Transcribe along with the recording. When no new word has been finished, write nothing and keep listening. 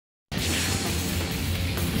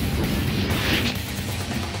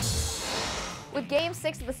With Game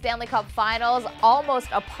 6 of the Stanley Cup Finals almost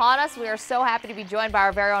upon us, we are so happy to be joined by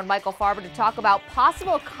our very own Michael Farber to talk about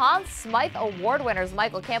possible Conn Smythe Award winners.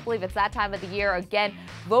 Michael, can't believe it's that time of the year again,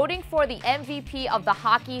 voting for the MVP of the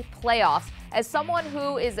hockey playoffs. As someone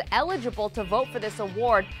who is eligible to vote for this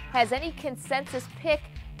award, has any consensus pick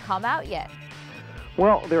come out yet?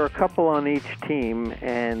 Well, there are a couple on each team,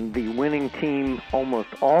 and the winning team almost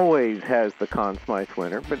always has the Conn Smythe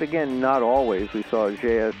winner. But again, not always. We saw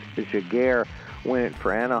J.S. Jaguar win it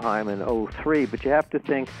for Anaheim in 2003, but you have to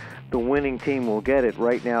think the winning team will get it.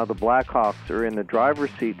 Right now, the Blackhawks are in the driver's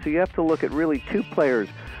seat, so you have to look at really two players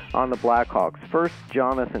on the Blackhawks. First,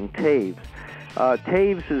 Jonathan Toews.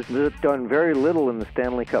 Toews has done very little in the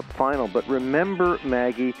Stanley Cup final, but remember,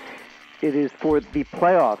 Maggie, it is for the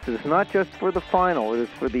playoffs. It is not just for the final. It is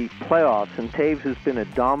for the playoffs, and Toews has been a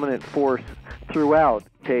dominant force throughout.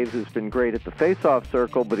 Toews has been great at the face-off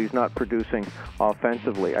circle, but he's not producing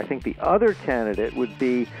offensively. I think the other candidate would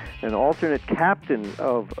be an alternate captain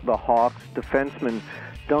of the Hawks, defenseman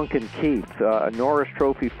Duncan Keith, a Norris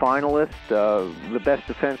Trophy finalist, the best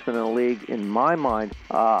defenseman in the league in my mind.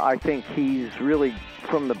 I think he's really,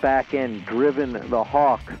 from the back end, driven the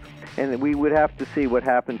Hawks. And we would have to see what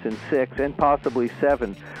happens in 6 and possibly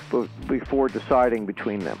 7 before deciding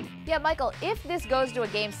between them. Yeah, Michael, if this goes to a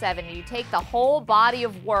Game 7 and you take the whole body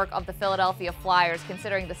of work of the Philadelphia Flyers,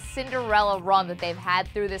 considering the Cinderella run that they've had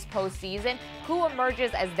through this postseason, who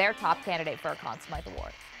emerges as their top candidate for a Conn Smythe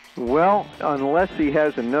Award? Well, unless he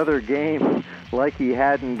has another game like he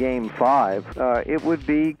had in Game 5, it would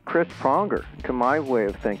be Chris Pronger, to my way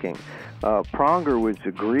of thinking. Pronger was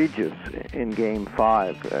egregious in Game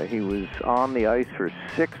 5. He was on the ice for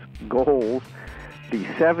 6 goals. The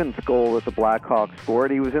 7th goal that the Blackhawks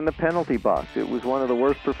scored, he was in the penalty box. It was one of the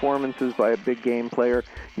worst performances by a big game player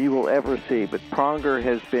you will ever see. But Pronger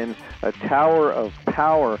has been a tower of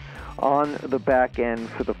power on the back end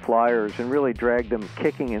for the Flyers and really dragged them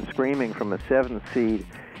kicking and screaming from a 7th seed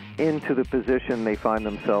into the position they find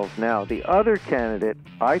themselves now. The other candidate,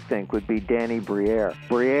 I think, would be Danny Briere.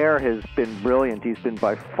 Briere has been brilliant. He's been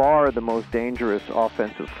by far the most dangerous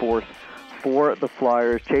offensive force for the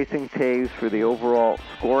Flyers, chasing Toews for the overall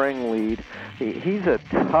scoring lead. He's a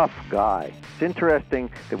tough guy. It's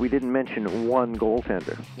interesting that we didn't mention one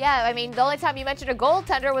goaltender. Yeah, I mean, the only time you mentioned a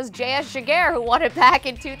goaltender was J.S. Jaguar, who won it back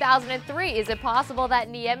in 2003. Is it possible that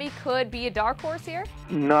Niemi could be a dark horse here?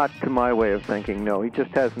 Not to my way of thinking, no. He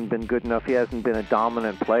just hasn't been good enough. He hasn't been a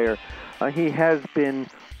dominant player. He has been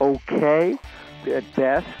okay at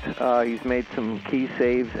best. He's made some key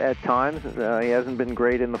saves at times. He hasn't been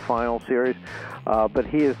great in the final series, but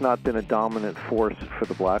he has not been a dominant force for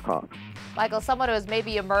the Blackhawks. Michael, someone who has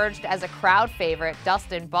maybe emerged as a crowd favorite,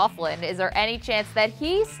 Dustin Byfuglien, is there any chance that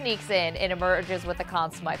he sneaks in and emerges with the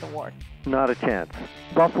Conn Smythe Award? Not a chance.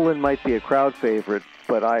 Byfuglien might be a crowd favorite,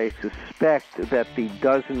 but I suspect that the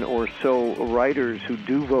dozen or so writers who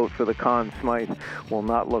do vote for the Conn Smythe will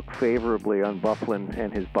not look favorably on Byfuglien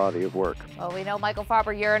and his body of work. Well, we know, Michael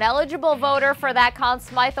Farber, you're an eligible voter for that Conn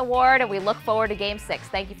Smythe Award, and we look forward to Game 6.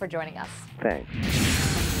 Thank you for joining us. Thanks.